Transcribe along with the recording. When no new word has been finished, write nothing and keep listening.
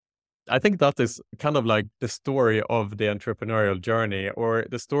I think that is kind of like the story of the entrepreneurial journey, or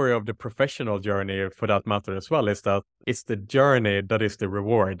the story of the professional journey for that matter as well, is that it's the journey that is the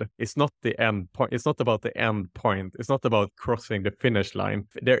reward. It's not the end point. It's not about the end point. It's not about crossing the finish line.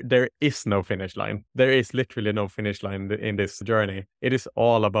 There is no finish line. There is literally no finish line in this journey. It is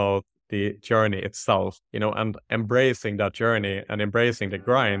all about the journey itself, and embracing that journey and embracing the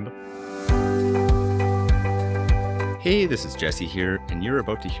grind. Hey, this is Jesse here, and you're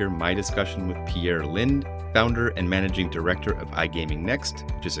about to hear my discussion with Pierre Lindh, founder and managing director of iGaming Next,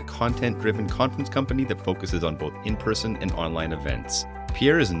 which is a content-driven conference company that focuses on both in-person and online events.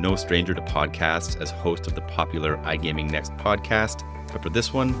 Pierre is no stranger to podcasts as host of the popular iGaming Next podcast, but for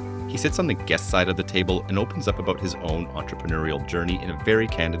this one, he sits on the guest side of the table and opens up about his own entrepreneurial journey in a very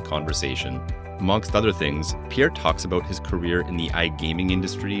candid conversation. Amongst other things, Pierre talks about his career in the iGaming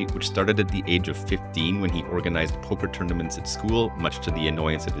industry, which started at the age of 15 when he organized poker tournaments at school, much to the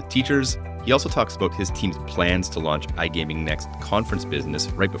annoyance of his teachers. He also talks about his team's plans to launch iGaming Next conference business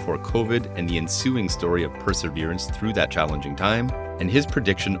right before COVID and the ensuing story of perseverance through that challenging time, and his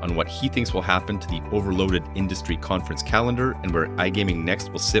prediction on what he thinks will happen to the overloaded industry conference calendar and where iGaming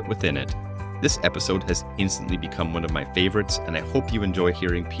Next will sit within it. This episode has instantly become one of my favorites, and I hope you enjoy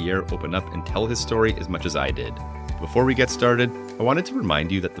hearing Pierre open up and tell his story as much as I did. Before we get started, I wanted to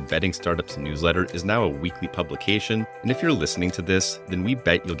remind you that the Betting Startups newsletter is now a weekly publication, and if you're listening to this, then we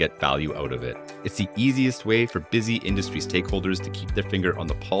bet you'll get value out of it. It's the easiest way for busy industry stakeholders to keep their finger on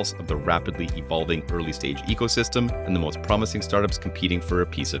the pulse of the rapidly evolving early-stage ecosystem and the most promising startups competing for a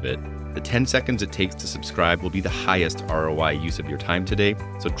piece of it. The 10 seconds it takes to subscribe will be the highest ROI use of your time today,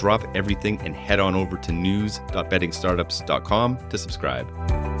 so drop everything and head on over to news.bettingstartups.com to subscribe.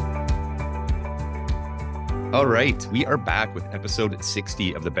 All right, we are back with episode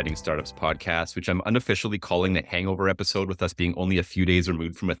 60 of the Betting Startups podcast, which I'm unofficially calling the hangover episode, with us being only a few days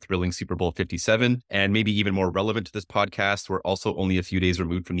removed from a thrilling Super Bowl 57. And maybe even more relevant to this podcast, we're also only a few days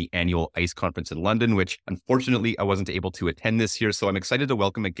removed from the annual ICE conference in London, which unfortunately I wasn't able to attend this year. So I'm excited to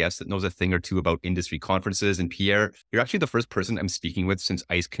welcome a guest that knows a thing or two about industry conferences. And Pierre, you're actually the first person I'm speaking with since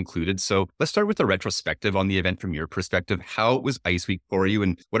ICE concluded. So let's start with a retrospective on the event from your perspective. How was ICE week for you,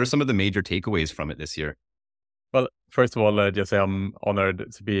 and what are some of the major takeaways from it this year? Well, first of all, Jesse, I'm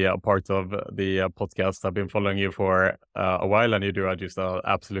honored to be a part of the podcast. I've been following you for a while, and you do just an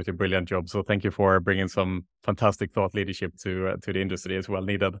absolutely brilliant job. So thank you for bringing some fantastic thought leadership to the industry as well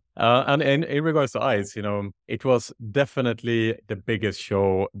needed. And in regards to ICE, it was definitely the biggest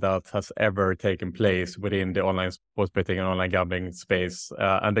show that has ever taken place within the online sports betting and online gambling space,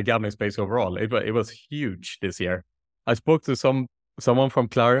 and the gambling space overall. It was huge this year. I spoke to someone from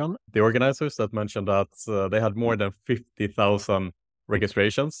Clarion, the organizers, that mentioned that they had more than 50,000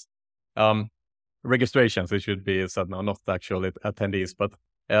 registrations. Registrations, it should be said now, not actual attendees, but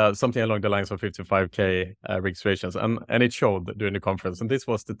something along the lines of 55K registrations. And it showed during the conference. And this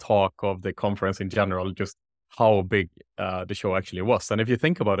was the talk of the conference in general, just how big the show actually was. And if you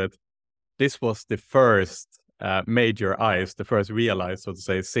think about it, this was the first major ICE, the first real ICE, so to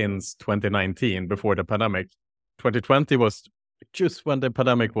say, since 2019, before the pandemic. 2020 was just when the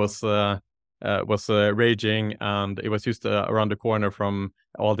pandemic was raging, and it was just around the corner from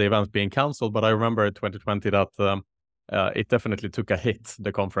all the events being cancelled. But I remember 2020 that it definitely took a hit,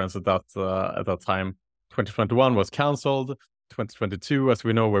 the conference at that time. 2021 was cancelled. 2022, as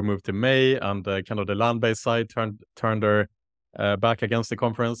we know, were moved to May, and kind of the land-based side turned their back against the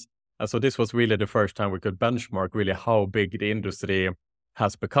conference. And so this was really the first time we could benchmark really how big the industry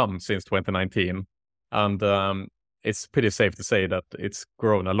has become since 2019. And it's pretty safe to say that it's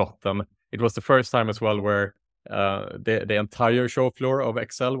grown a lot. And it was the first time as well where the entire show floor of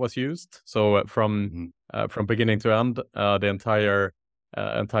Excel was used. So from beginning to end, the entire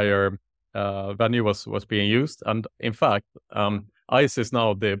venue was being used. And in fact, ICE is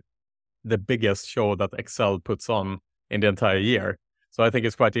now the biggest show that Excel puts on in the entire year. So I think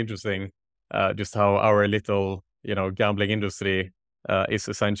it's quite interesting just how our little gambling industry is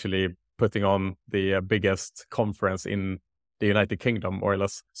essentially putting on the biggest conference in the United Kingdom, more or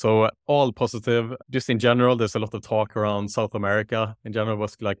less. So all positive. Just in general, there's a lot of talk around South America. In general,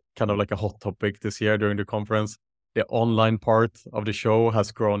 was kind of like a hot topic this year during the conference. The online part of the show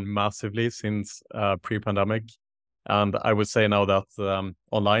has grown massively since pre-pandemic. And I would say now that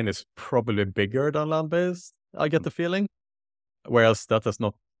online is probably bigger than land-based, I get the feeling, whereas that has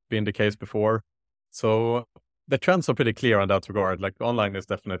not been the case before. So the trends are pretty clear on that regard. Like online is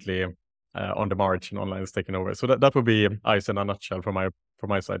definitely on the march, and online is taking over. So that would be ICE in a nutshell from my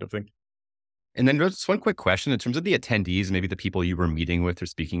side of things. And then just one quick question in terms of the attendees, maybe the people you were meeting with or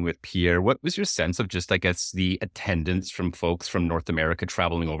speaking with, Pierre, what was your sense of just, I guess, the attendance from folks from North America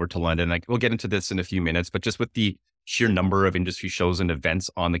traveling over to London? Like, we'll get into this in a few minutes, but just with the sheer number of industry shows and events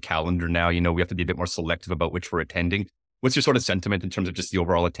on the calendar now, we have to be a bit more selective about which we're attending. What's your sort of sentiment in terms of just the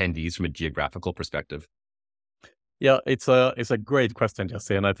overall attendees from a geographical perspective? Yeah, it's a great question,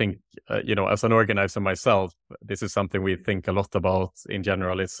 Jesse. And I think, as an organizer myself, this is something we think a lot about in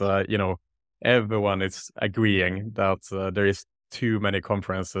general. It's, everyone is agreeing that there is too many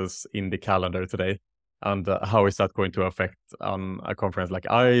conferences in the calendar today. And how is that going to affect a conference like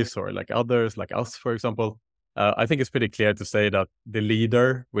ICE or like others, like us, for example? I think it's pretty clear to say that the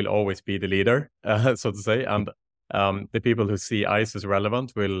leader will always be the leader, so to say. And the people who see ICE as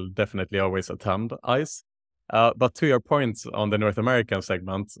relevant will definitely always attend ICE. But to your point on the North American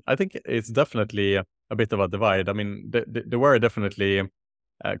segment, I think it's definitely a bit of a divide. I mean, there were definitely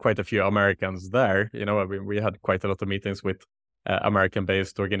quite a few Americans there. We had quite a lot of meetings with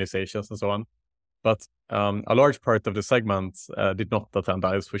American-based organizations and so on. But a large part of the segment did not attend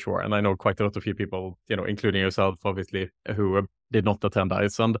ICE for sure. And I know quite a lot of few people, including yourself, obviously, who did not attend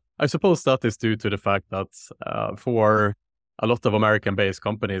ICE. And I suppose that is due to the fact that for a lot of American-based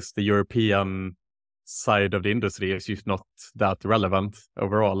companies, the European side of the industry is just not that relevant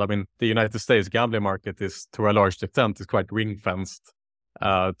overall. I mean, the United States gambling market is, to a large extent, is quite ring-fenced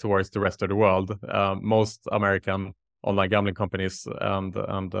towards the rest of the world. Most American online gambling companies and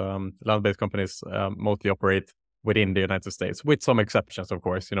land-based companies mostly operate within the United States, with some exceptions, of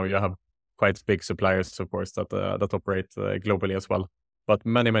course. You have quite big suppliers, of course, that operate globally as well. But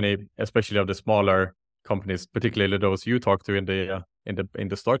many, especially of the smaller companies, particularly those you talk to in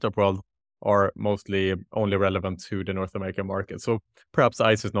the startup world, are mostly only relevant to the North American market. So perhaps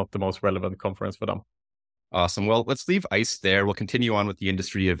ICE is not the most relevant conference for them. Awesome. Well, let's leave ICE there. We'll continue on with the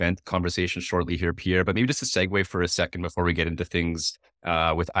industry event conversation shortly here, Pierre, but maybe just a segue for a second before we get into things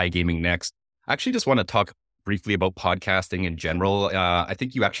with iGaming next. I actually just want to talk briefly about podcasting in general. I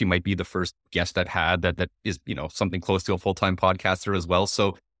think you actually might be the first guest I've had that is, something close to a full-time podcaster as well.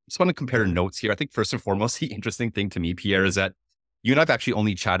 So just want to compare notes here. I think first and foremost, the interesting thing to me, Pierre, is that you and I've actually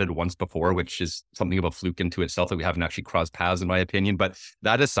only chatted once before, which is something of a fluke into itself that we haven't actually crossed paths, in my opinion. But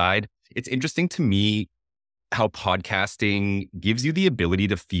that aside, it's interesting to me how podcasting gives you the ability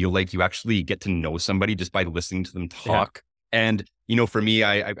to feel like you actually get to know somebody just by listening to them talk. Yeah. And, for me,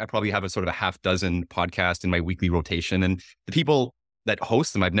 I probably have a sort of a half dozen podcasts in my weekly rotation, and the people that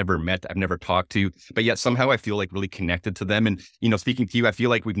host them, I've never met, I've never talked to, but yet somehow I feel like really connected to them. And, speaking to you, I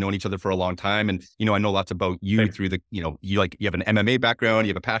feel like we've known each other for a long time. And, I know lots about you through the, you have an MMA background, you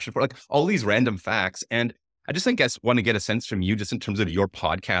have a passion for like all these random facts. And I just want to get a sense from you just in terms of your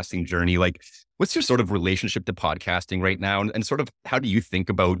podcasting journey. Like, what's your sort of relationship to podcasting right now? And sort of how do you think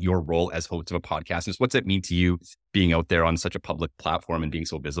about your role as host of a podcast? And what's it mean to you being out there on such a public platform and being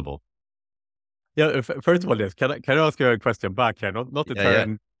so visible? Yeah, first of all, yes. Can I ask you a question back here? Not to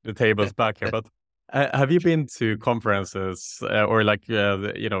turn the tables back here, but have you been to conferences or like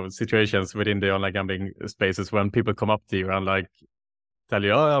situations within the online gambling spaces when people come up to you and like tell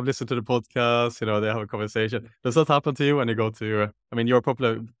you, "Oh, I've listened to the podcast," they have a conversation. Does that happen to you when you go to? I mean, your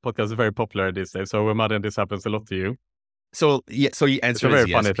popular podcast is very popular these days, so I imagine this happens a lot to you. So yeah, so the answer is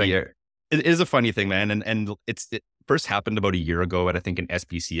yes, Pierre. It is a funny thing, man, and it first happened about a year ago at I think an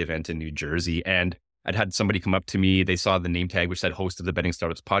SBC event in New Jersey, and I'd had somebody come up to me. They saw the name tag which said host of the Betting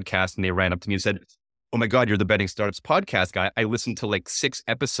Startups podcast, and they ran up to me and said, "Oh my God, you're the Betting Startups podcast guy. I listened to like 6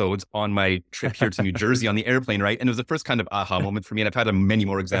 episodes on my trip here to New Jersey on the airplane, right?" And it was the first kind of aha moment for me. And I've had many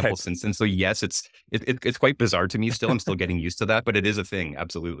more examples since then. So yes, it's quite bizarre to me still. I'm still getting used to that, but it is a thing.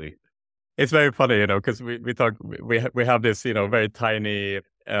 Absolutely. It's very funny, because we have this, very tiny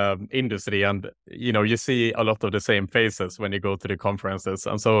industry, and, you see a lot of the same faces when you go to the conferences.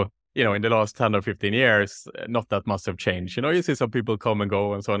 And so, in the last 10 or 15 years, not that much have changed. You see some people come and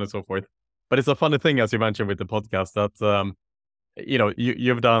go and so on and so forth. But it's a funny thing, as you mentioned with the podcast, that,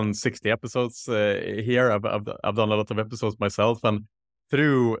 you've done 60 episodes here. I've done a lot of episodes myself. And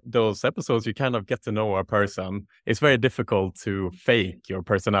through those episodes, you kind of get to know a person. It's very difficult to fake your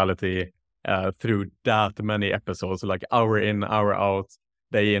personality through that many episodes, like hour in, hour out,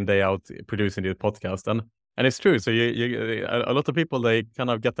 day in, day out, producing this podcast. And it's true. So a lot of people, they kind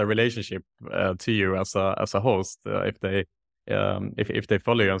of get a relationship to you as a host if they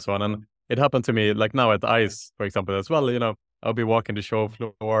follow you and so on. And it happened to me, like now at ICE, for example, as well. I'll be walking the show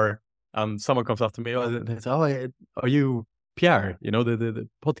floor, and someone comes up to me and they say, "Oh, are you Pierre? The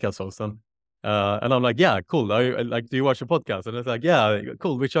podcast host?" And And I'm like, yeah, cool. Like, do you watch a podcast? And it's like, yeah,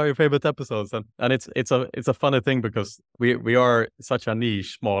 cool. Which are your favorite episodes? And it's a funny thing because we are such a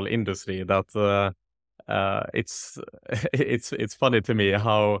niche, small industry that it's it's funny to me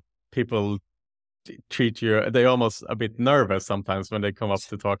how people treat you. They're almost a bit nervous sometimes when they come up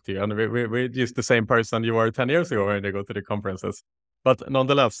to talk to you. And we're just the same person you were 10 years ago when they go to the conferences. But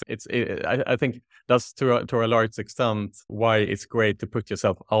nonetheless, I think that's to a large extent why it's great to put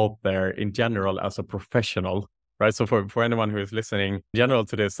yourself out there in general as a professional, right? So for anyone who is listening in general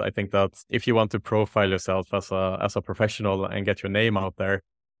to this, I think that if you want to profile yourself as a professional and get your name out there,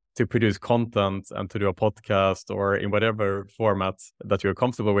 to produce content and to do a podcast or in whatever format that you're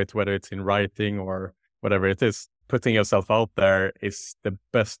comfortable with, whether it's in writing or whatever it is, putting yourself out there is the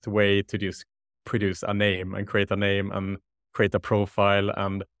best way to just produce a name and create a profile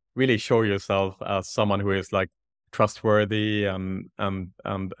and really show yourself as someone who is like trustworthy and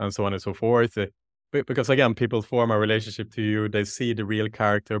so on and so forth. Because again, people form a relationship to you, they see the real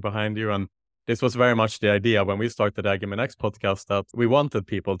character behind you, and this was very much the idea when we started iGaming Next podcast, that we wanted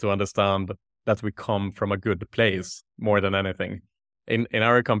people to understand that we come from a good place more than anything. In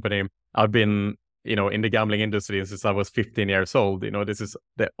our company, I've been, in the gambling industry since I was 15 years old. This is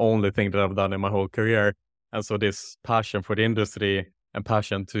the only thing that I've done in my whole career. And so this passion for the industry and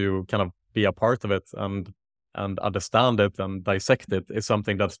passion to kind of be a part of it and understand it and dissect it is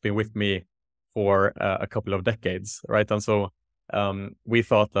something that's been with me for a couple of decades, right? And so we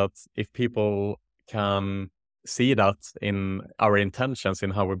thought that if people can see that in our intentions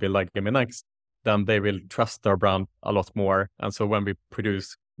in how we build iGaming Next, then they will trust our brand a lot more. And so when we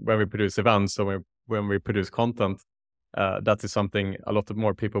produce events, or when we produce content, that is something a lot of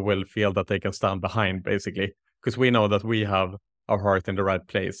more people will feel that they can stand behind, basically, because we know that we have our heart in the right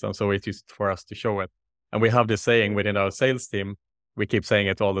place. And so it's just for us to show it. And we have this saying within our sales team, we keep saying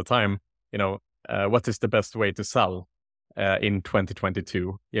it all the time, what is the best way to sell in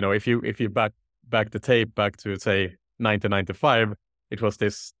 2022? If you back the tape back to, say, 1995, it was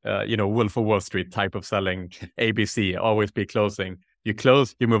this, Wolf of Wall Street type of selling, ABC, always be closing. You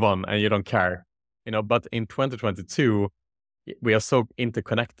close, you move on, and you don't care. But in 2022, we are so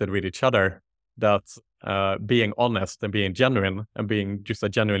interconnected with each other that being honest and being genuine and being just a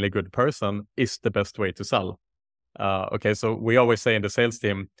genuinely good person is the best way to sell. Okay, so we always say in the sales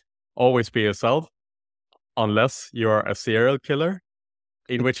team, always be yourself, unless you're a serial killer,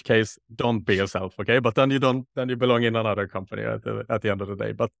 in which case don't be yourself. Okay, but then you belong in another company at the end of the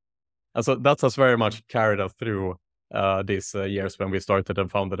day. But so that has very much carried us through these years when we started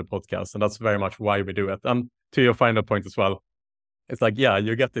and founded the podcast, and that's very much why we do it. And to your final point as well, it's like, yeah,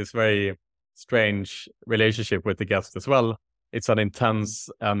 you get this very strange relationship with the guest as well. It's an intense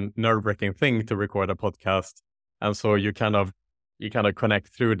and nerve-wracking thing to record a podcast, and so you kind of connect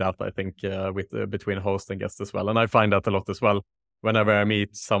through that, I think, with between host and guest as well. And I find that a lot as well whenever I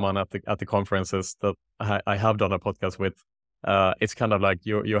meet someone at the conferences that I have done a podcast with. It's kind of like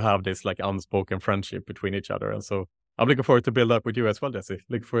you have this like unspoken friendship between each other, and so I'm looking forward to build up with you as well, Jesse.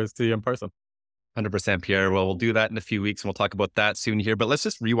 Looking forward to see you in person. 100%, Pierre. Well, we'll do that in a few weeks, and we'll talk about that soon here. But let's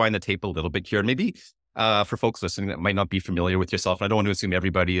just rewind the tape a little bit here. Maybe for folks listening that might not be familiar with yourself, and I don't want to assume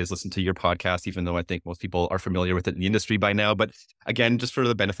everybody has listened to your podcast, even though I think most people are familiar with it in the industry by now. But again, just for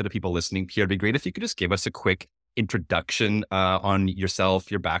the benefit of people listening, Pierre, it'd be great if you could just give us a quick introduction on yourself,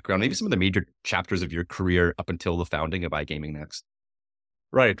 your background, maybe some of the major chapters of your career up until the founding of iGaming Next.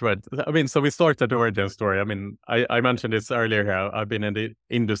 Right. I mean, so we started the origin story. I mean, I mentioned this earlier here. I've been in the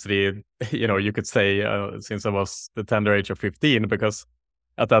industry, you could say, since I was the tender age of 15, because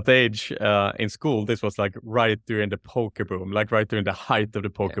at that age in school, this was like right during the poker boom, like right during the height of the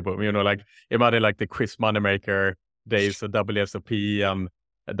poker boom. Like imagine like the quiz moneymaker days of WSOP and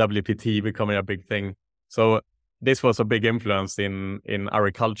WPT becoming a big thing. So this was a big influence in our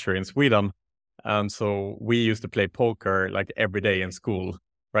culture in Sweden. And so we used to play poker like every day in school,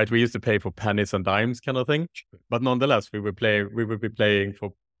 right? We used to pay for pennies and dimes kind of thing. But nonetheless, we would be playing for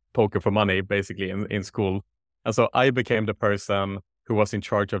poker for money, basically, in school. And so I became the person who was in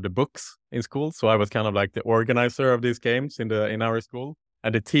charge of the books in school. So I was kind of like the organizer of these games in our school.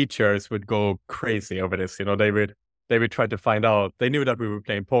 And the teachers would go crazy over this. They would try to find out. They knew that we were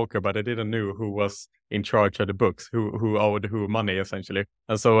playing poker, but they didn't know who was in charge of the books, who owed who money, essentially.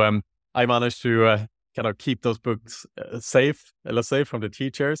 And so I managed to kind of keep those books safe, let's say, from the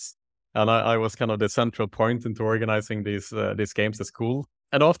teachers. And I was kind of the central point into organizing these games at school.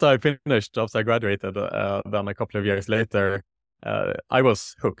 And after I graduated, then a couple of years later, I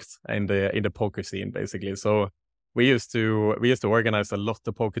was hooked in the poker scene, basically. So we used to organize a lot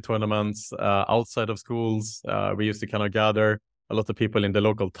of poker tournaments outside of schools. We used to kind of gather a lot of people in the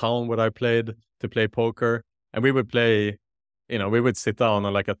local town where I played to play poker. And we would play, we would sit down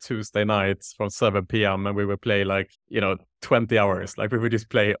on like a Tuesday night from 7 p.m. and we would play like, 20 hours. Like we would just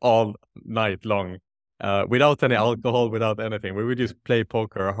play all night long without any alcohol, without anything. We would just play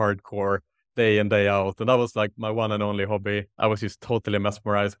poker hardcore day in, day out. And that was like my one and only hobby. I was just totally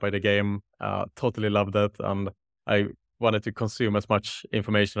mesmerized by the game, totally loved it. And I wanted to consume as much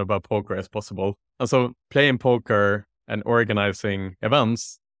information about poker as possible. And so playing poker and organizing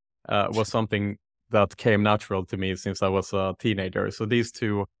events was something that came natural to me since I was a teenager. So these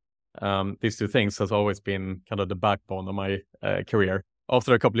two things has always been kind of the backbone of my career.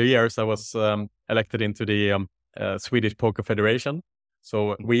 After a couple of years, I was elected into the Swedish Poker Federation.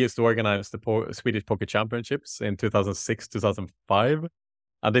 So we used to organize the Swedish Poker Championships in 2006, 2005.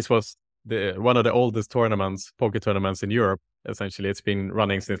 And this was one of the oldest poker tournaments in Europe. Essentially, it's been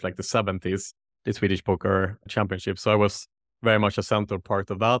running since like the 70s, the Swedish Poker Championship. So I was very much a central part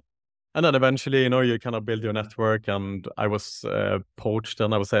of that. And then eventually, you kind of build your network. And I was poached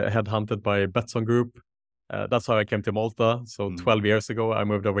and I was headhunted by Betsson Group. That's how I came to Malta. So 12 years ago, I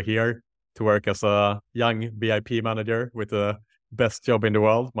moved over here to work as a young VIP manager with the best job in the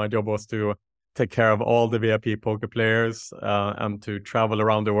world. My job was to take care of all the VIP poker players and to travel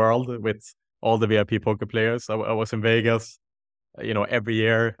around the world with all the VIP poker players. I was in Vegas, every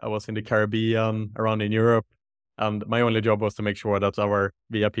year. I was in the Caribbean, around in Europe. And my only job was to make sure that our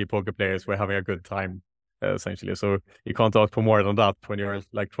VIP poker players were having a good time, essentially. So you can't ask for more than that when you're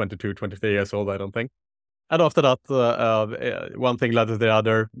like 22, 23 years old, I don't think. And after that, one thing led to the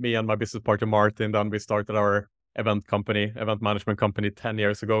other. Me and my business partner, Martin, then we started our event management company 10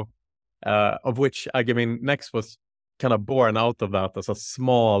 years ago, of which iGaming Next was kind of born out of that as a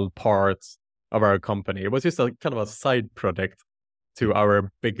small part of our company. It was just a kind of a side project to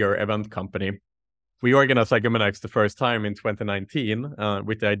our bigger event company. We organized iGaming Next the first time in 2019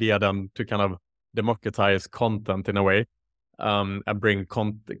 with the idea then to kind of democratize content in a way and bring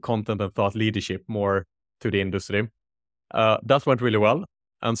content and thought leadership more to the industry. That went really well.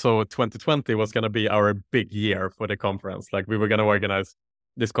 And so 2020 was going to be our big year for the conference. Like we were going to organize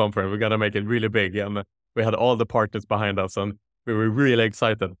this conference. We're going to make it really big. And we had all the partners behind us and we were really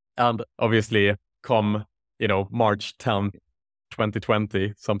excited. And obviously come, March 10th,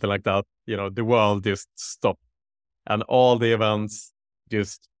 2020, something like that, the world just stopped and all the events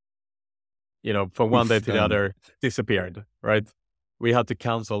just, from one day to the other disappeared, right? We had to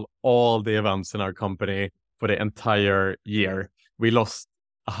cancel all the events in our company for the entire year. We lost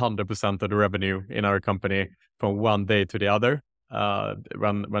 100% of the revenue in our company from one day to the other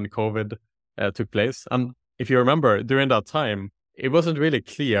when COVID took place. And if you remember, during that time, it wasn't really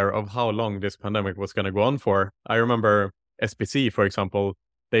clear of how long this pandemic was going to go on for. I remember SPC, for example,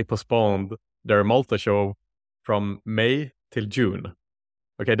 they postponed their Malta show from May till June.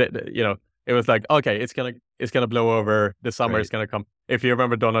 Okay, it was like, okay, it's gonna blow over. The summer is gonna come. If you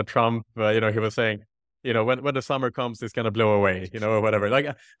remember Donald Trump, he was saying, when the summer comes, it's gonna blow away, or whatever. Like,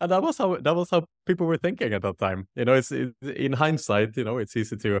 and that was how people were thinking at that time. It's in hindsight, it's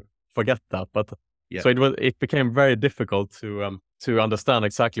easy to forget that, but so it became very difficult to understand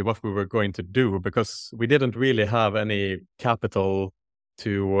exactly what we were going to do because we didn't really have any capital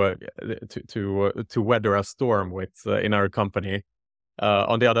to weather a storm with in our company.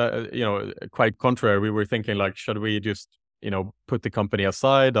 On the other, quite contrary, we were thinking like, should we just, put the company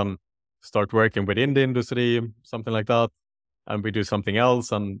aside and start working within the industry, something like that, and we do something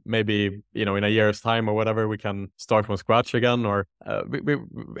else, and maybe, in a year's time or whatever, we can start from scratch again, or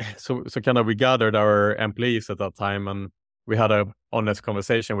so kind of we gathered our employees at that time, and we had a honest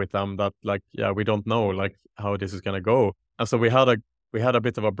conversation with them that like, yeah, we don't know like how this is gonna go, and so we had a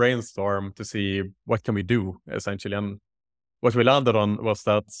bit of a brainstorm to see what can we do essentially, and what we landed on was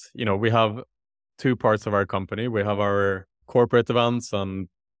that, we have two parts of our company. We have our corporate events and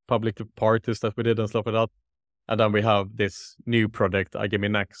public parties that we did and stuff like that. And then we have this new project,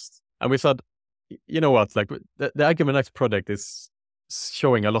 iGaming Next. And we said, you know what, like the iGaming Next project is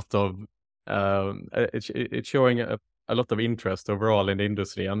showing a lot of, it's showing a lot of interest overall in the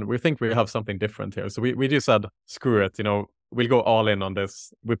industry. And we think we have something different here. So we just said, screw it, we'll go all in on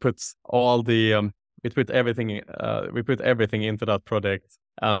this. We put all the, we put everything into that project,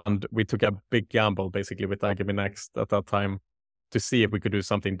 and we took a big gamble basically with iGaming Next at that time to see if we could do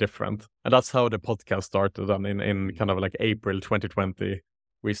something different. And that's how the podcast started. And in kind of like April 2020,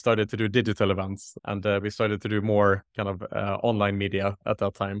 we started to do digital events, and we started to do more kind of online media at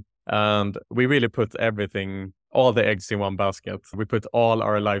that time. And we really put everything, all the eggs in one basket. We put all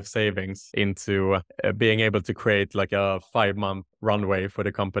our life savings into being able to create like a 5-month runway for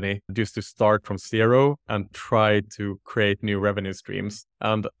the company, just to start from zero and try to create new revenue streams.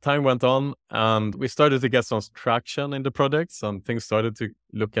 And time went on and we started to get some traction in the projects and things started to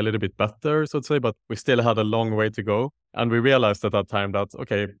look a little bit better, so to say, but we still had a long way to go. And we realized at that time that,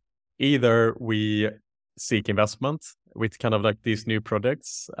 okay, either we seek investment with kind of like these new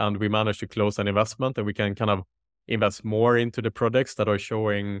projects and we manage to close an investment and we can kind of invest more into the projects that are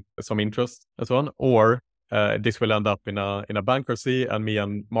showing some interest and so on, or this will end up in a bankruptcy and me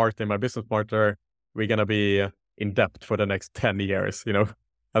and Martin, my business partner, we're going to be in debt for the next 10 years, you know.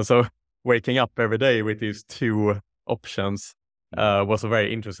 And so waking up every day with these two options was a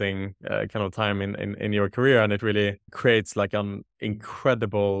very interesting kind of time in your career, and it really creates like an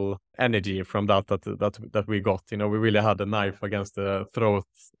incredible energy from that we got. You know, we really had a knife against the throat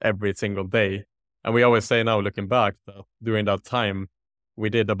every single day, and we always say now, looking back, that during that time we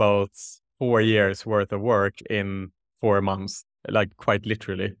did about 4 years worth of work in 4 months, like quite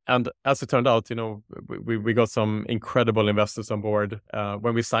literally. And as it turned out, you know, we got some incredible investors on board.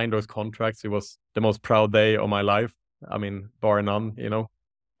 When we signed those contracts, it was the most proud day of my life. I mean, bar none, you know.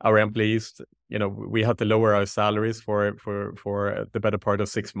 Our employees, you know, we had to lower our salaries for the better part of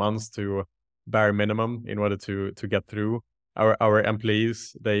 6 months to bare minimum in order to get through. Our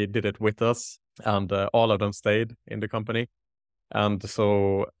employees, they did it with us, and all of them stayed in the company. And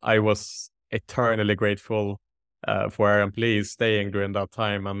so I was eternally grateful for our employees staying during that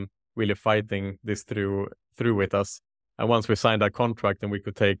time and really fighting this through with us. And once we signed that contract and we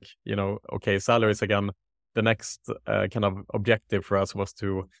could take, you know, okay, salaries again, the next kind of objective for us was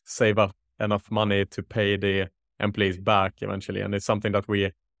to save up enough money to pay the employees back eventually. And it's something that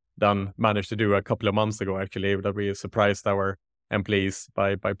we then managed to do a couple of months ago, actually, that we surprised our employees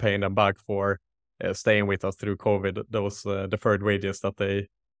by paying them back for staying with us through COVID, those deferred wages that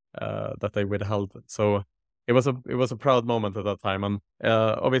they withheld. So it was a proud moment at that time. And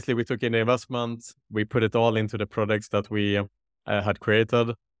obviously we took in the investment, we put it all into the products that we had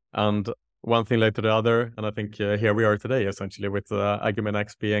created, and one thing led to the other, and I think here we are today, essentially, with iGaming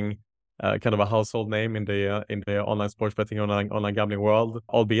Next being kind of a household name in the online sports betting, online gambling world.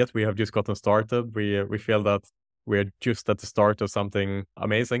 Albeit we have just gotten started, we feel that we're just at the start of something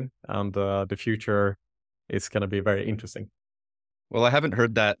amazing, and the future is going to be very interesting. Well, I haven't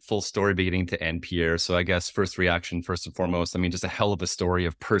heard that full story beginning to end, Pierre. So I guess first reaction, first and foremost, I mean, just a hell of a story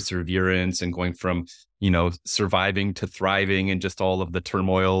of perseverance and going from, you know, surviving to thriving and just all of the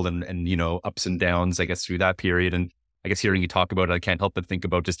turmoil and, you know, ups and downs, I guess, through that period. And I guess hearing you talk about it, I can't help but think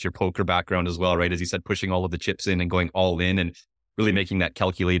about just your poker background as well, right? As you said, pushing all of the chips in and going all in and really making that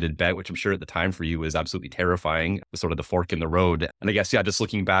calculated bet, which I'm sure at the time for you was absolutely terrifying, sort of the fork in the road. And I guess, yeah, just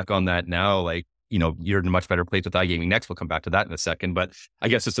looking back on that now, like, you know, you're in a much better place with iGaming Next. We'll come back to that in a second. But I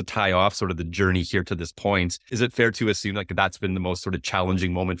guess just to tie off sort of the journey here to this point, is it fair to assume like that's been the most sort of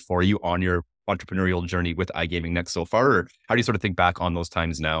challenging moment for you on your entrepreneurial journey with iGaming Next so far? Or how do you sort of think back on those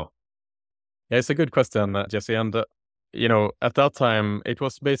times now? Yeah, it's a good question, Jesse. And, you know, at that time, it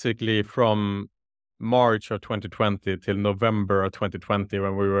was basically from March of 2020 till November of 2020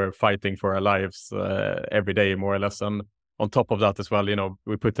 when we were fighting for our lives every day, more or less. And on top of that as well, you know,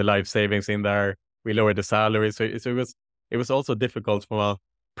 we put the life savings in there, we lowered the salary. So it was also difficult from a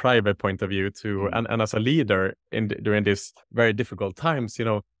private point of view to, and as a leader during these very difficult times, you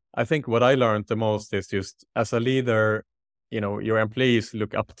know, I think what I learned the most is just as a leader, you know, your employees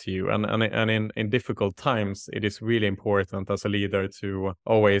look up to you, and in difficult times, it is really important as a leader to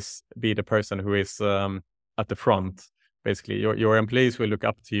always be the person who is at the front. Basically, your employees will look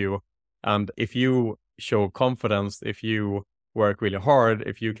up to you, and if you show confidence, if you work really hard,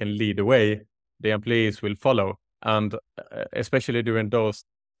 if you can lead the way, the employees will follow. And especially during those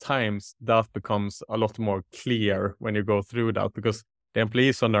times, that becomes a lot more clear when you go through that, because the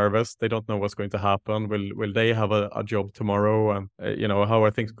employees are nervous. They don't know what's going to happen. Will they have a job tomorrow? And you know, how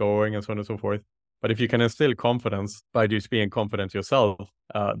are things going, and so on and so forth. But if you can instill confidence by just being confident yourself,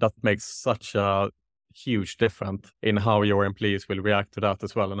 that makes such a huge difference in how your employees will react to that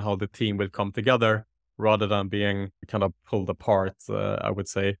as well, and how the team will come together rather than being kind of pulled apart, I would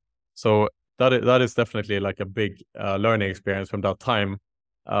say. So that is definitely like a big learning experience from that time.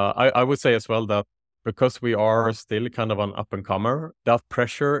 I would say as well that because we are still kind of an up-and-comer, that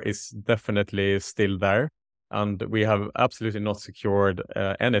pressure is definitely still there. And we have absolutely not secured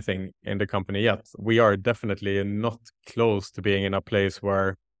anything in the company yet. We are definitely not close to being in a place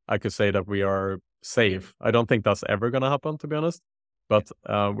where I could say that we are safe. I don't think that's ever going to happen, to be honest. But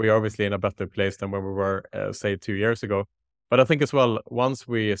we are obviously in a better place than where we were, say, 2 years ago. But I think as well, once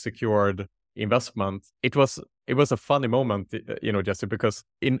we secured investment, it was a funny moment, Jesse, because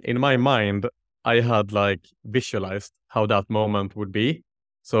in my mind, I had like visualized how that moment would be.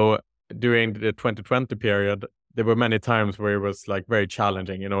 So during the 2020 period, there were many times where it was like very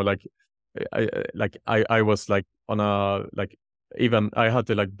challenging, I was like on a like, even I had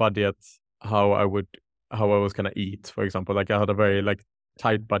to like budget how I was gonna eat, for example. Like I had a very like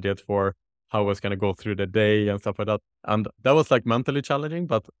tight budget for how I was gonna go through the day and stuff like that. And that was like mentally challenging,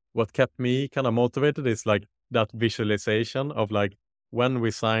 but what kept me kind of motivated is like that visualization of like when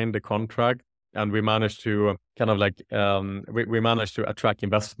we signed the contract and we managed to kind of like we managed to attract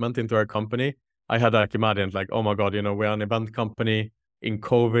investment into our company. I had like imagined like, oh my God, we're an event company in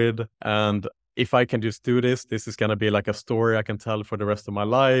COVID, and if I can just do this is gonna be like a story I can tell for the rest of my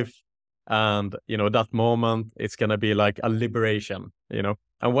life. And that moment, it's gonna be like a liberation.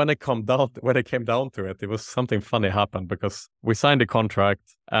 And when it came down to it, it was something funny happened, because we signed the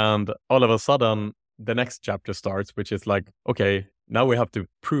contract, and all of a sudden the next chapter starts, which is like, okay, now we have to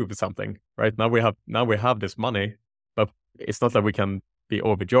prove something, right? Now we have this money, but it's not that we can be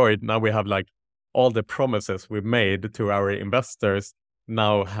overjoyed. Now we have like all the promises we've made to our investors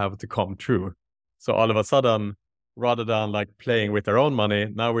now have to come true. So all of a sudden, rather than like playing with our own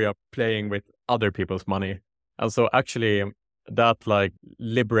money, now we are playing with other people's money. And so actually that like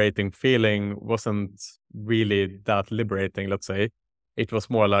liberating feeling wasn't really that liberating, let's say. It was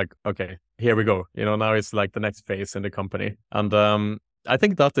more like, okay, here we go. Now it's like the next phase in the company. And I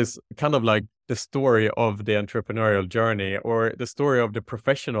think that is kind of like the story of the entrepreneurial journey, or the story of the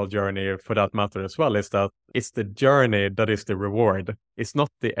professional journey for that matter as well, is that it's the journey that is the reward. It's not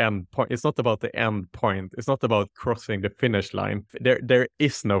the end point. It's not about the end point. It's not about crossing the finish line. There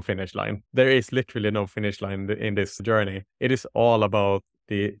is no finish line. There is literally no finish line in this journey. It is all about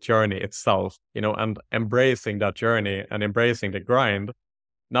the journey itself, and embracing that journey and embracing the grind.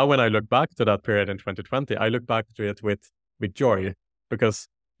 Now, when I look back to that period in 2020, I look back to it with joy, because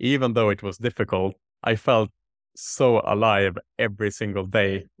even though it was difficult, I felt so alive every single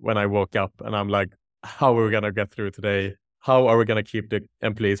day when I woke up, and I'm like, how are we going to get through today? How are we going to keep the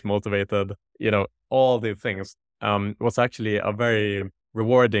employees motivated? All these things was actually a very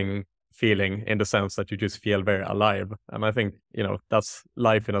rewarding feeling, in the sense that you just feel very alive. And I think, that's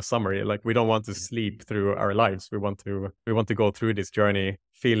life in a summary. Like, we don't want to sleep through our lives. We want to go through this journey,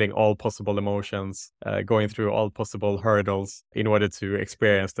 feeling all possible emotions, going through all possible hurdles in order to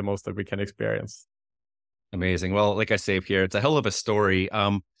experience the most that we can experience. Amazing. Well, like I say, Pierre, it's a hell of a story.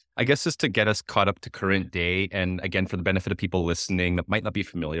 I guess just to get us caught up to current day, and again, for the benefit of people listening that might not be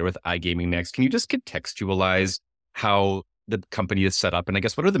familiar with iGaming Next, can you just contextualize how the company is set up? And I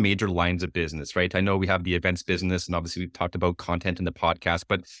guess, what are the major lines of business, right? I know we have the events business, and obviously we've talked about content in the podcast,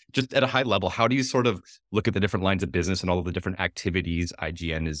 but just at a high level, how do you sort of look at the different lines of business and all of the different activities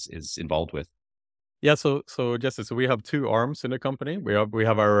IGN is involved with? Yeah, so Jesse, so we have two arms in the company. We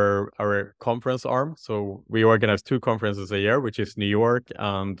have our conference arm. So we organize two conferences a year, which is New York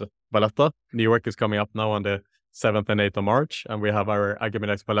and Valletta. New York is coming up now on the 7th and 8th of March, and we have our iGaming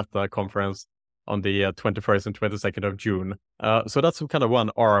Next Valletta conference on the 21st and 22nd of June. So that's kind of one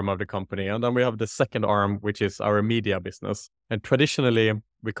arm of the company. And then we have the second arm, which is our media business. And traditionally,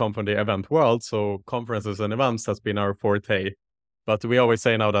 we come from the event world, so conferences and events has been our forte. But we always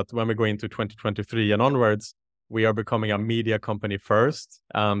say now that when we go into 2023 and onwards, we are becoming a media company first,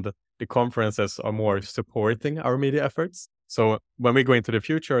 and the conferences are more supporting our media efforts. So when we go into the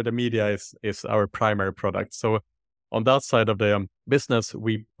future, the media is our primary product. So on that side of the business,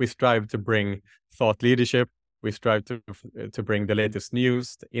 we strive to bring thought leadership. We strive to bring the latest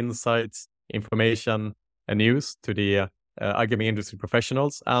news, the insights, information, and news to the iGaming industry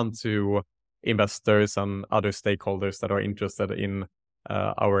professionals and to investors and other stakeholders that are interested in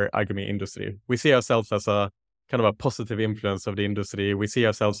our iGaming industry. We see ourselves as a kind of a positive influence of the industry. We see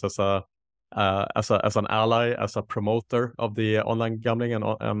ourselves as an ally, as a promoter of the online gambling and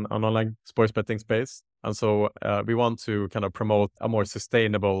online sports betting space. And so we want to kind of promote a more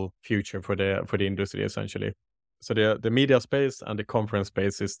sustainable future for the industry, essentially. So the media space and the conference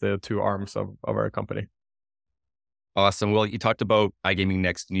space is the two arms of our company. Awesome. Well, you talked about iGaming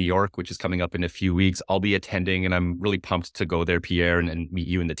Next New York, which is coming up in a few weeks. I'll be attending, and I'm really pumped to go there, Pierre, and meet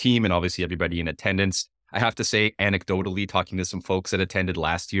you and the team, and obviously everybody in attendance. I have to say, anecdotally, talking to some folks that attended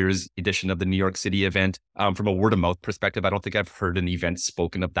last year's edition of the New York City event, from a word of mouth perspective, I don't think I've heard an event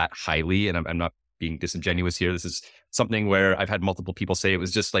spoken of that highly. And I'm not being disingenuous here. This is something where I've had multiple people say it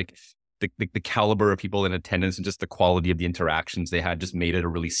was just like the caliber of people in attendance and just the quality of the interactions they had just made it a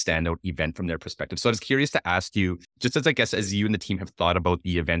really standout event from their perspective. So I was curious to ask you, just as I guess as you and the team have thought about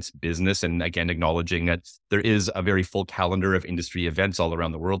the events business, and again acknowledging that there is a very full calendar of industry events all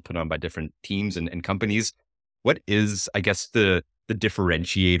around the world put on by different teams and companies, what is, I guess, the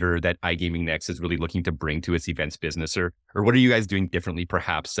differentiator that iGaming Next is really looking to bring to its events business, or what are you guys doing differently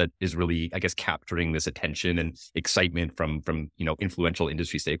perhaps that is really, I guess, capturing this attention and excitement from influential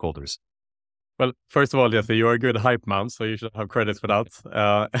industry stakeholders? Well, first of all, Jesse, you're a good hype man, so you should have credits for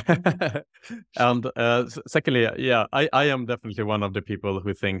that. Secondly, yeah, I am definitely one of the people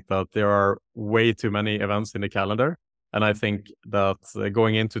who think that there are way too many events in the calendar. And I think that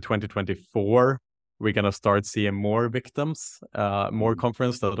going into 2024, we're going to start seeing more victims, more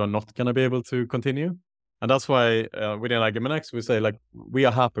conferences that are not going to be able to continue. And that's why within iGaming Next, we say, like, we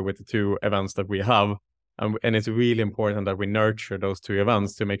are happy with the 2 events that we have. And it's really important that we nurture those 2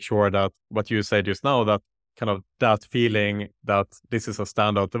 events to make sure that what you said just now, that kind of that feeling that this is a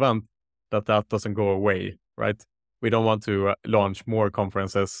standout event, that doesn't go away, right? We don't want to launch more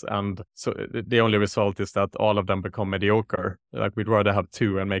conferences, and so the only result is that all of them become mediocre. Like, we'd rather have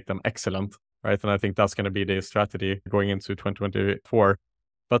 2 and make them excellent, right? And I think that's going to be the strategy going into 2024.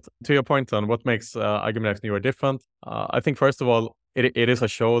 But to your point on what makes iGaming Next New Year different, I think first of all, it is a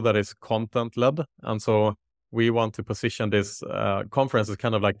show that is content-led. And so we want to position this conference as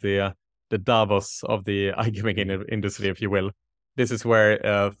kind of like the Davos of the iGaming industry, if you will. This is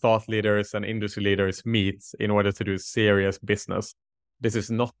where thought leaders and industry leaders meet in order to do serious business. This is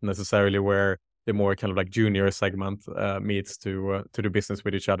not necessarily where the more kind of like junior segment meets to do business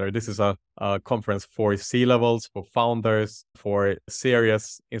with each other. This is a conference for C-levels, for founders, for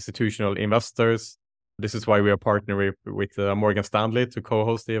serious institutional investors. This is why we are partnering with Morgan Stanley to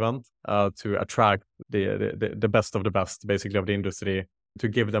co-host the event, to attract the best of the best, basically, of the industry, to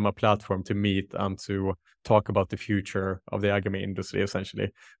give them a platform to meet and to talk about the future of the iGaming industry, essentially.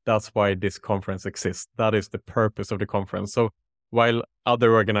 That's why this conference exists. That is the purpose of the conference. So while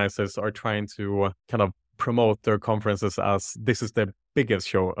other organizers are trying to kind of promote their conferences as this is the biggest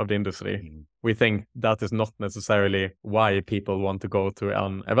show of the industry, we think that is not necessarily why people want to go to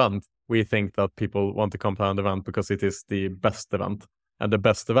an event. We think that people want to come to an event because it is the best event. And the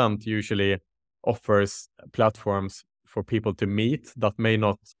best event usually offers platforms for people to meet that may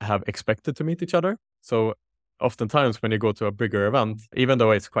not have expected to meet each other. So oftentimes when you go to a bigger event, even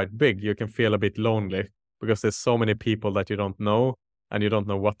though it's quite big, you can feel a bit lonely because there's so many people that you don't know and you don't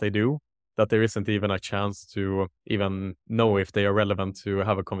know what they do, that there isn't even a chance to even know if they are relevant to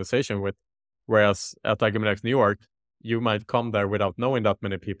have a conversation with. Whereas at iGaming Next New York, you might come there without knowing that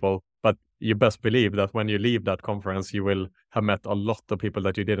many people, but you best believe that when you leave that conference, you will have met a lot of people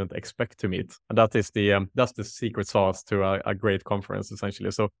that you didn't expect to meet. And that is that's the secret sauce to a great conference, essentially.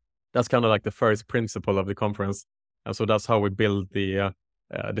 So that's kind of like the first principle of the conference. And so that's how we build the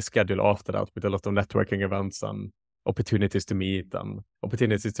schedule after that, with a lot of networking events and opportunities to meet and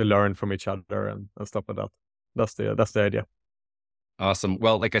opportunities to learn from each other and stuff like that. That's the idea. Awesome.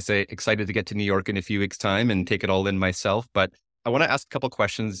 Well, like I say, excited to get to New York in a few weeks' time and take it all in myself. But I want to ask a couple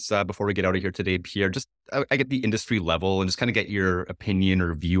questions before we get out of here today, Pierre. Just I get the industry level and just kind of get your opinion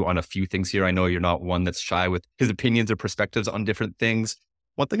or view on a few things here. I know you're not one that's shy with his opinions or perspectives on different things.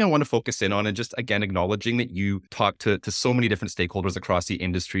 One thing I want to focus in on, and just again acknowledging that you talk to so many different stakeholders across the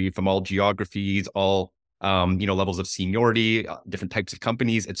industry from all geographies, all levels of seniority, different types of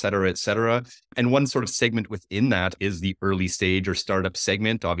companies, et cetera, et cetera. And one sort of segment within that is the early stage or startup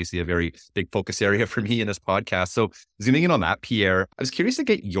segment, obviously a very big focus area for me in this podcast. So zooming in on that, Pierre, I was curious to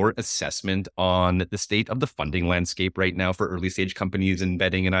get your assessment on the state of the funding landscape right now for early stage companies in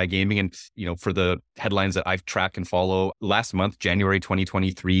betting and iGaming. And, for the headlines that I've tracked and follow, last month, January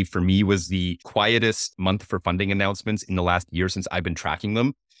 2023, for me was the quietest month for funding announcements in the last year since I've been tracking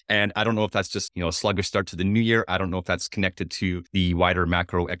them. And I don't know if that's just, a sluggish start to the new year. I don't know if that's connected to the wider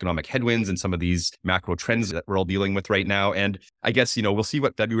macroeconomic headwinds and some of these macro trends that we're all dealing with right now. And I guess, we'll see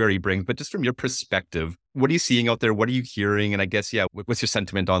what February brings. But just from your perspective, what are you seeing out there? What are you hearing? And I guess, what's your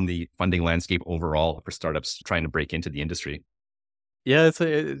sentiment on the funding landscape overall for startups trying to break into the industry? Yeah, it's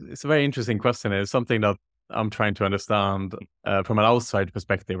a very interesting question. It's something that I'm trying to understand from an outside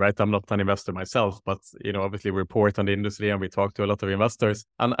perspective, right? I'm not an investor myself, but obviously we report on the industry and we talk to a lot of investors.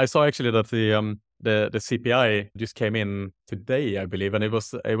 And I saw actually that the CPI just came in today, I believe, and it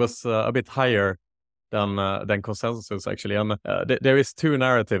was a bit higher than consensus actually. And there is two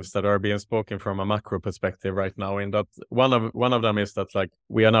narratives that are being spoken from a macro perspective right now. In that one of them is that, like,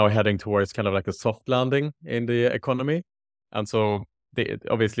 we are now heading towards kind of like a soft landing in the economy, and so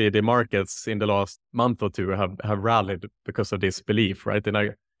obviously the markets in the last month or two have rallied because of this belief, right?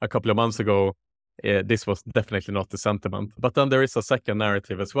 And a couple of months ago, this was definitely not the sentiment. But then there is a second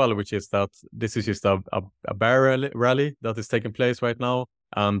narrative as well, which is that this is just a bear rally that is taking place right now.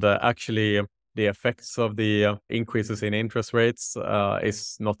 And actually, the effects of the increases in interest rates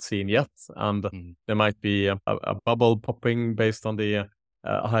is not seen yet. And there might be a bubble popping based on the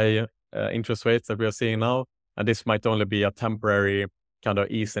high interest rates that we are seeing now. And this might only be a temporary kind of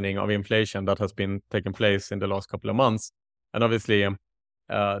easing of inflation that has been taking place in the last couple of months. And obviously,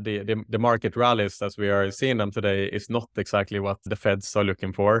 the market rallies as we are seeing them today is not exactly what the Feds are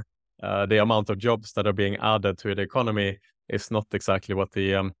looking for. The amount of jobs that are being added to the economy is not exactly what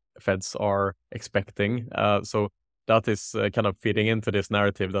the Feds are expecting. So that is kind of feeding into this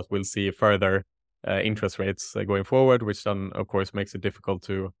narrative that we'll see further interest rates going forward, which then, of course, makes it difficult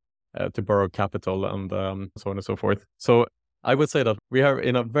to borrow capital and so on and so forth. So I would say that we are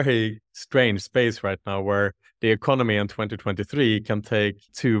in a very strange space right now where the economy in 2023 can take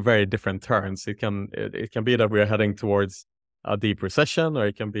two very different turns. It can be that we are heading towards a deep recession, or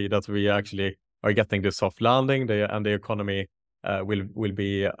it can be that we actually are getting the soft landing, and the economy will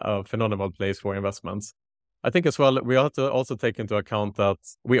be a phenomenal place for investments. I think as well, we have to also take into account that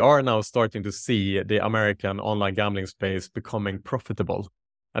we are now starting to see the American online gambling space becoming profitable.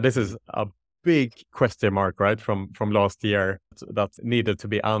 And this is a big question mark, right, from last year that needed to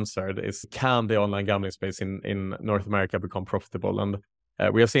be answered is, can the online gambling space in North America become profitable? And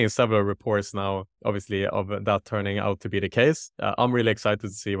we are seeing several reports now, obviously, of that turning out to be the case. I'm really excited to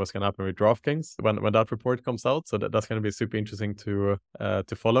see what's going to happen with DraftKings when that report comes out. So that's going to be super interesting to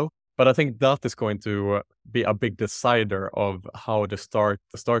follow. But I think that is going to be a big decider of how the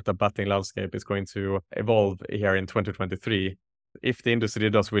startup betting landscape is going to evolve here in 2023. If the industry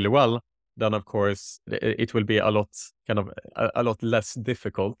does really well, then of course it will be a lot less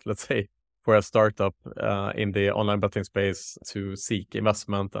difficult, let's say, for a startup in the online betting space to seek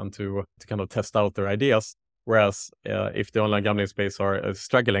investment and to kind of test out their ideas. Whereas if the online gambling space are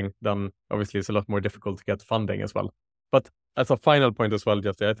struggling, then obviously it's a lot more difficult to get funding as well. But as a final point as well,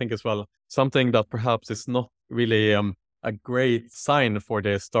 Jesse, I think as well, something that perhaps is not really a great sign for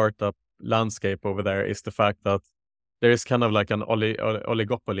the startup landscape over there is the fact that there is kind of like an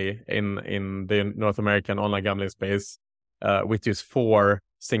oligopoly in the North American online gambling space, which is 4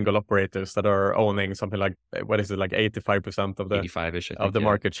 single operators that are owning something like, what is it, like 85% of the 85-ish, of the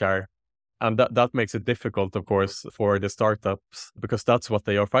market share. And that makes it difficult, of course, for the startups, because that's what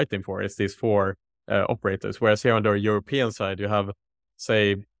they are fighting for, is these 4 operators. Whereas here on the European side, you have,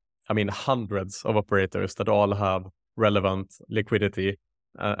 hundreds of operators that all have relevant liquidity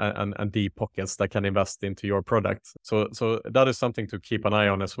and deep pockets that can invest into your product. So that is something to keep an eye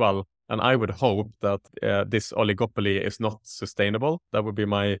on as well. And I would hope that this oligopoly is not sustainable. That would be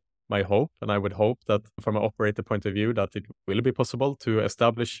my hope. And I would hope that from an operator point of view, that it will be possible to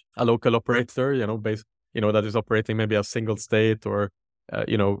establish a local operator, that is operating maybe a single state, or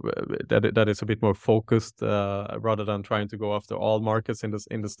that is a bit more focused rather than trying to go after all markets in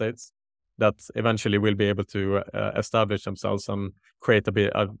the States, that eventually will be able to establish themselves and create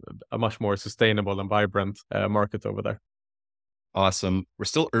a much more sustainable and vibrant market over there. Awesome. We're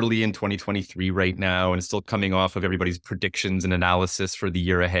still early in 2023 right now, and still coming off of everybody's predictions and analysis for the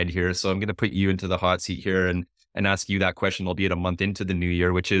year ahead here. So I'm going to put you into the hot seat here and ask you that question, albeit a month into the new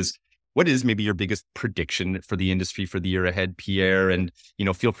year, which is, what is maybe your biggest prediction for the industry for the year ahead, Pierre? And,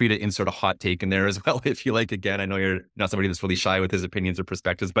 feel free to insert a hot take in there as well, if you like. Again, I know you're not somebody that's really shy with his opinions or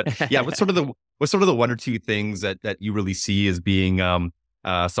perspectives, but yeah, what's sort of the 1 or 2 things that you really see as being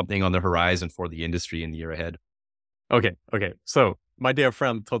something on the horizon for the industry in the year ahead? Okay. So my dear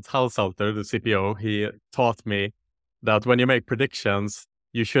friend, Todd Halsalter, the CPO, he taught me that when you make predictions,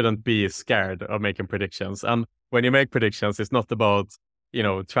 you shouldn't be scared of making predictions. And when you make predictions, it's not about,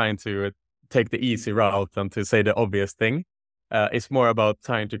 trying to take the easy route and to say the obvious thing. It's more about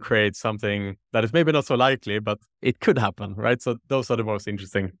trying to create something that is maybe not so likely, but it could happen, right? So those are the most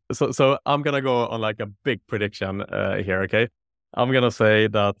interesting. So I'm going to go on like a big prediction here, okay? I'm going to say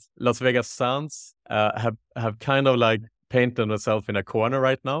that Las Vegas Sands have kind of like painted themselves in a corner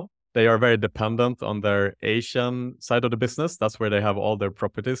right now. They are very dependent on their Asian side of the business. That's where they have all their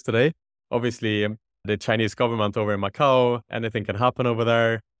properties today. Obviously, the Chinese government over in Macau, anything can happen over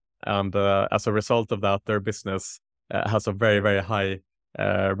there. And as a result of that, their business has a very, very high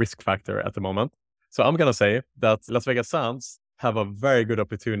risk factor at the moment. So I'm going to say that Las Vegas Sands have a very good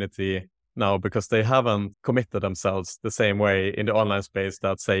opportunity now, because they haven't committed themselves the same way in the online space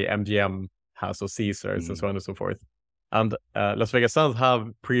that, say, MGM has, or Caesars and so on and so forth. And Las Vegas Sands have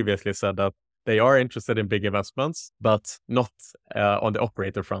previously said that they are interested in big investments, but not on the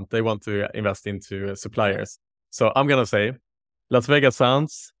operator front. They want to invest into suppliers. So I'm going to say Las Vegas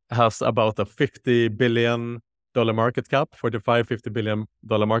Sands has about a $50 billion market cap, $50 billion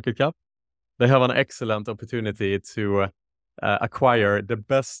market cap. They have an excellent opportunity to acquire the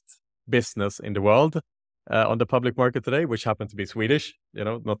best business in the world on the public market today, which happen to be Swedish,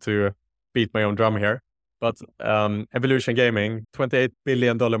 not to beat my own drum here. But Evolution Gaming, $28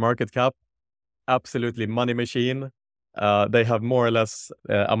 billion market cap, absolutely money machine. They have more or less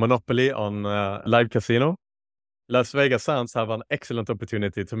a monopoly on live casino. Las Vegas Sands have an excellent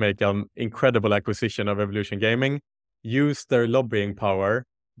opportunity to make an incredible acquisition of Evolution Gaming, use their lobbying power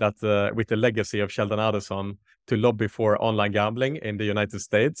that with the legacy of Sheldon Adelson to lobby for online gambling in the United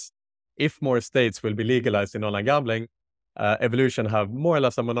States. If more states will be legalized in online gambling, Evolution have more or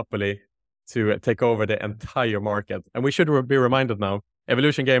less a monopoly to take over the entire market. And we should be reminded now,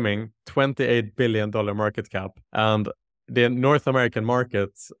 Evolution Gaming, $28 billion market cap. And the North American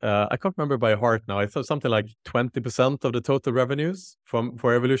market, I can't remember by heart now, it's something like 20% of the total revenues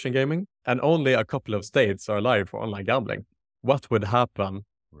for Evolution Gaming. And only a couple of states are live for online gambling. What would happen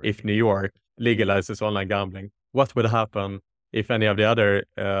if New York legalizes online gambling? What would happen if any of the other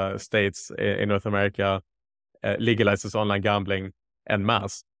states in North America legalizes online gambling en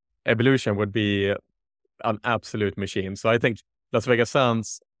masse? Evolution would be an absolute machine. So I think Las Vegas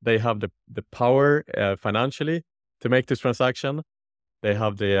Sands, they have the power financially to make this transaction. They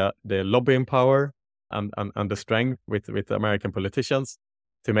have the lobbying power and the strength with American politicians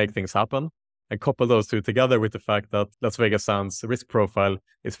to make things happen. And couple those two together with the fact that Las Vegas Sands' risk profile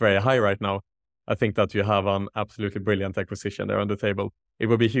is very high right now, I think that you have an absolutely brilliant acquisition there on the table. It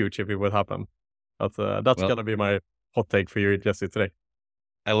would be huge if it would happen. But that's going to be my hot take for you, Jesse, today.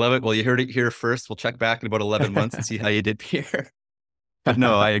 I love it. Well, you heard it here first. We'll check back in about 11 months and see how you did here. But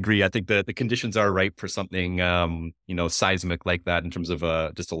no, I agree. I think the conditions are right for something, seismic like that in terms of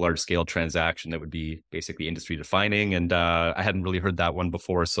just a large scale transaction that would be basically industry defining. And I hadn't really heard that one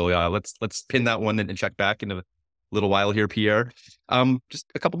before. So let's pin that one and check back in a little while here, Pierre.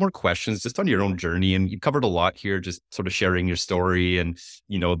 Just a couple more questions just on your own journey. And you covered a lot here, just sort of sharing your story and,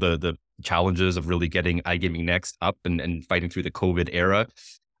 the challenges of really getting iGaming Next up and fighting through the COVID era.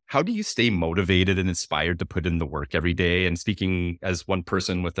 How do you stay motivated and inspired to put in the work every day? And speaking as one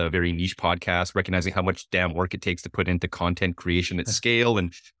person with a very niche podcast, recognizing how much damn work it takes to put into content creation at scale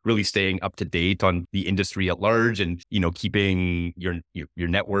and really staying up to date on the industry at large and, keeping your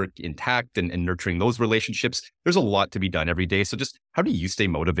network intact and nurturing those relationships. There's a lot to be done every day. So just how do you stay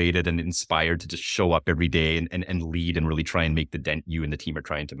motivated and inspired to just show up every day and lead and really try and make the dent you and the team are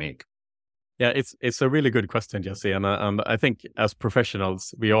trying to make? Yeah, it's a really good question, Jesse. And I think as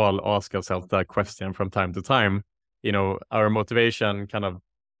professionals, we all ask ourselves that question from time to time. Our motivation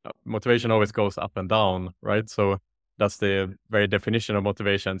always goes up and down, right? So that's the very definition of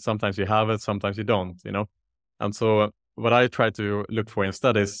motivation. Sometimes you have it, sometimes you don't, And so what I try to look for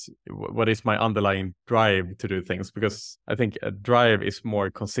instead is what is my underlying drive to do things, because I think a drive is more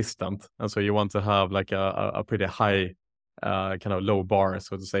consistent. And so you want to have like a pretty high kind of low bar,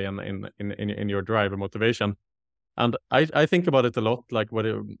 so to say, in your drive and motivation. And I think about it a lot, like what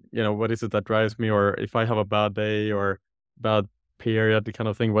is it that drives me, or if I have a bad day or bad period, the kind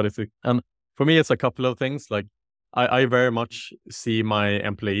of thing, what is it? And for me, it's a couple of things. Like I very much see my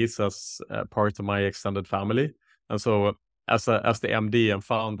employees as part of my extended family. And so as the MD and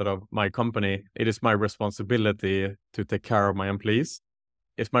founder of my company, it is my responsibility to take care of my employees.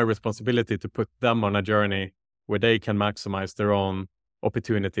 It's my responsibility to put them on a journey where they can maximize their own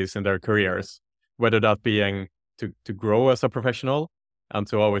opportunities in their careers, whether that being to grow as a professional and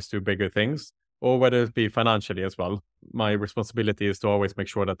to always do bigger things, or whether it be financially as well. My responsibility is to always make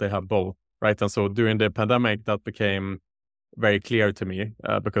sure that they have both, right? And so during the pandemic, that became very clear to me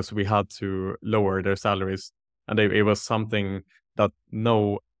because we had to lower their salaries. And it was something that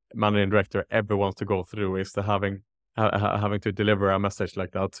no managing director ever wants to go through, is to having to deliver a message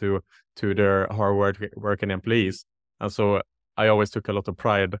like that to their hard working employees. And so I always took a lot of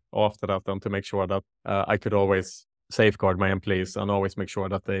pride after that, and to make sure that I could always safeguard my employees and always make sure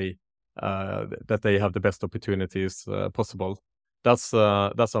that they have the best opportunities possible. That's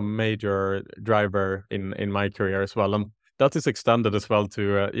a major driver in my career as well, and that is extended as well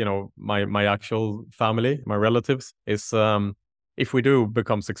to my actual family, my relatives. Is if we do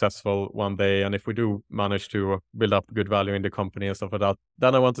become successful one day, and if we do manage to build up good value in the company and stuff like that,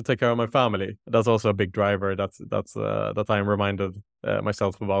 then I want to take care of my family. That's also a big driver that I'm reminded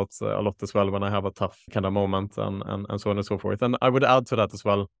myself about a lot as well when I have a tough kind of moment and so on and so forth. And I would add to that as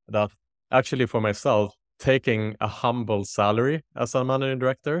well that actually for myself, taking a humble salary as a managing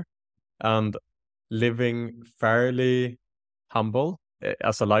director and living fairly humble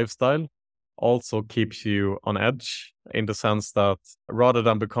as a lifestyle also keeps you on edge, in the sense that rather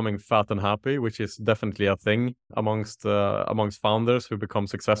than becoming fat and happy, which is definitely a thing amongst founders who become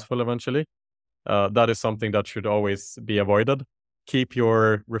successful eventually, that is something that should always be avoided. Keep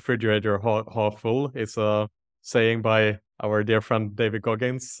your refrigerator half full is a saying by our dear friend David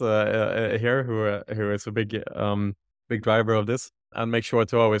Goggins here, who is a big driver of this. And make sure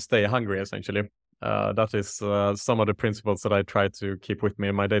to always stay hungry, essentially. That is some of the principles that I try to keep with me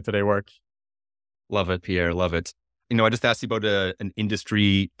in my day-to-day work. Love it, Pierre. Love it. I just asked you about an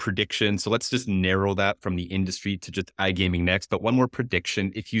industry prediction. So let's just narrow that from the industry to just iGaming Next. But one more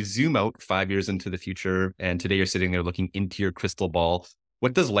prediction. If you zoom out 5 years into the future, and today you're sitting there looking into your crystal ball,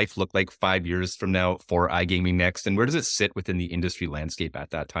 what does life look like 5 years from now for iGaming Next? And where does it sit within the industry landscape at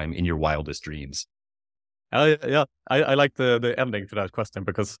that time in your wildest dreams? I like the ending to that question,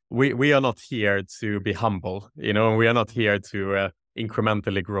 because we are not here to be humble, we are not here to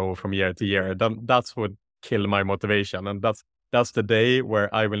incrementally grow from year to year. That's what kill my motivation, and that's the day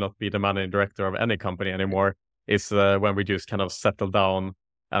where I will not be the managing director of any company anymore, is when we just kind of settle down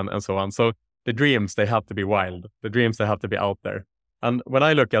and so on. So the dreams, they have to be wild. The dreams, they have to be out there. And when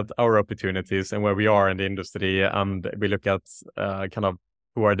I look at our opportunities and where we are in the industry, and we look at kind of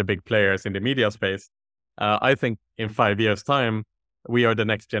who are the big players in the media space, I think in 5 years' time, we are the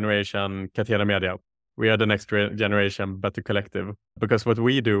next generation Catena Media. We are the next generation Better Collective. Because what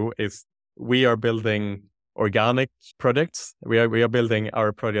we do is we are building organic projects. We are building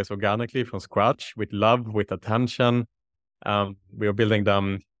our projects organically from scratch, with love, with attention. We are building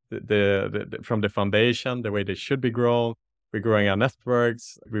them from the foundation, the way they should be grown. We're growing our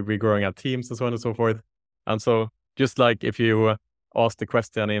networks. We're growing our teams, and so on and so forth. And so just like if you asked the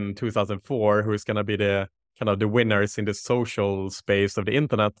question in 2004, who's going to be the kind of the winners in the social space of the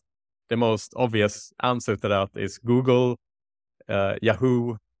internet, the most obvious answer to that is Google,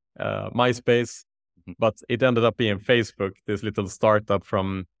 Yahoo, MySpace. But it ended up being Facebook, this little startup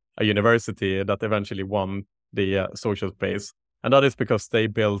from a university that eventually won the social space. And that is because they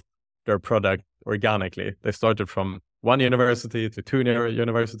built their product organically. They started from 1 university to 2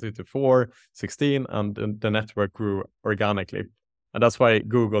 university to 4, 16, and the network grew organically. And that's why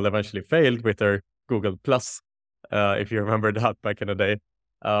Google eventually failed with their Google Plus, if you remember that back in the day,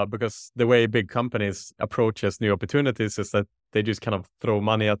 because the way big companies approaches new opportunities is that they just kind of throw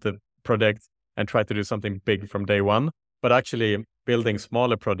money at the project and try to do something big from day one. But actually building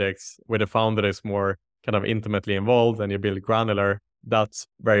smaller projects where the founder is more kind of intimately involved and you build granular, that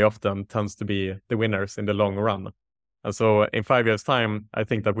very often tends to be the winners in the long run. And so in 5 years' time, I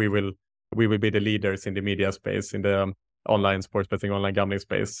think that we will be the leaders in the media space, in the online sports betting, online gambling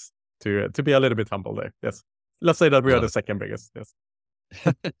space, to be a little bit humble there. Yes. Let's say that we are the second biggest. Yes.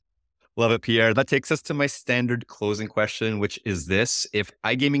 Love it, Pierre. That takes us to my standard closing question, which is this. If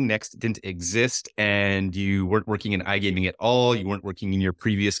iGaming Next didn't exist and you weren't working in iGaming at all, you weren't working in your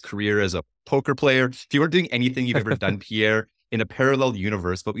previous career as a poker player, if you weren't doing anything you've ever done, Pierre, in a parallel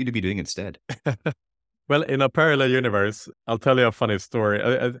universe, what would you be doing instead? Well, in a parallel universe, I'll tell you a funny story.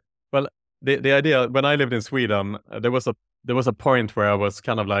 Well, the idea, when I lived in Sweden, there was a point where I was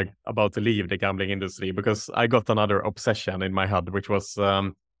kind of like about to leave the gambling industry, because I got another obsession in my head, which was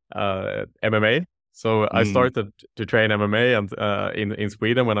MMA. So I started to train MMA and in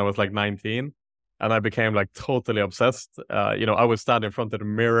Sweden when I was like 19, and I became like totally obsessed. I would stand in front of the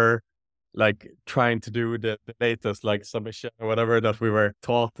mirror, like trying to do the latest like submission or whatever that we were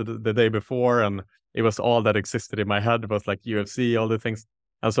taught the day before, and it was all that existed in my head. It was like UFC, all the things.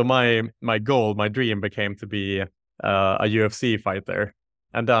 And so my goal, my dream became to be a UFC fighter.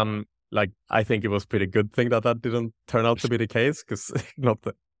 And then, like, I think it was pretty good thing that didn't turn out to be the case, because not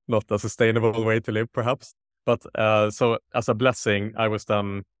a sustainable way to live, perhaps. But so as a blessing, I was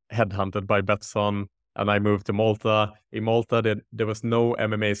then headhunted by Betsson, and I moved to Malta. In Malta, there was no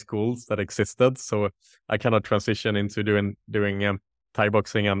MMA schools that existed, so I kind of transitioned into doing Thai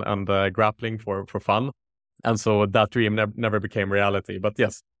boxing and grappling for fun. And so that dream never became reality. But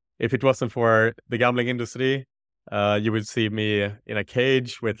yes, if it wasn't for the gambling industry, you would see me in a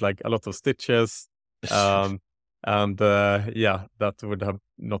cage with like a lot of stitches. And that would have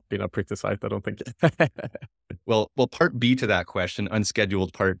not been a pretty sight, I don't think. Well, part B to that question,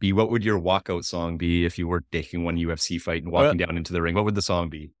 unscheduled part B, what would your walkout song be if you were taking one UFC fight and walking down into the ring? What would the song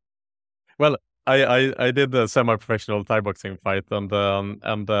be? Well, I did a semi-professional Thai boxing fight, and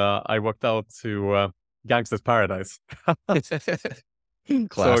I walked out to Gangster's Paradise.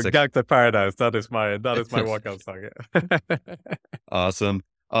 Classic. So Gangster's Paradise, that is my walkout song. Awesome.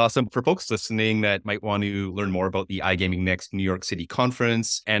 Awesome. For folks listening that might want to learn more about the iGaming Next New York City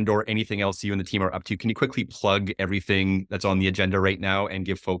conference and or anything else you and the team are up to, can you quickly plug everything that's on the agenda right now and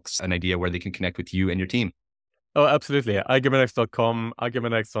give folks an idea where they can connect with you and your team? Oh, absolutely. iGamingNext.com,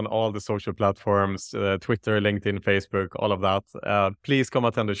 iGamingNext on all the social platforms, Twitter, LinkedIn, Facebook, all of that. Please come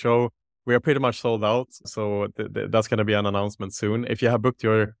attend the show. We are pretty much sold out, so that's going to be an announcement soon. If you have booked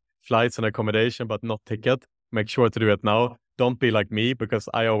your flights and accommodation but not ticket, make sure to do it now. Don't be like me, because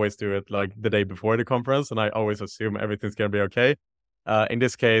I always do it like the day before the conference, and I always assume everything's going to be okay. In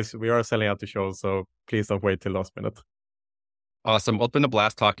this case, we are selling out the show, so please don't wait till last minute. Awesome. Well, it's been a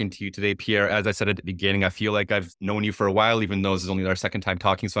blast talking to you today, Pierre. As I said at the beginning, I feel like I've known you for a while, even though this is only our second time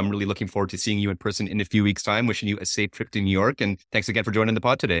talking. So I'm really looking forward to seeing you in person in a few weeks' time. Wishing you a safe trip to New York. And thanks again for joining the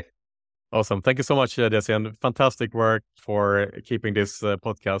pod today. Awesome. Thank you so much, Jesse, and fantastic work for keeping this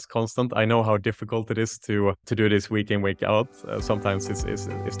podcast constant. I know how difficult it is to do this week in, week out. Sometimes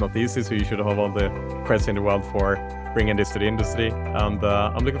it's not easy, so you should have all the credits in the world for bringing this to the industry. And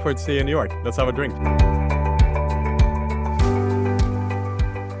I'm looking forward to seeing you in New York. Let's have a drink.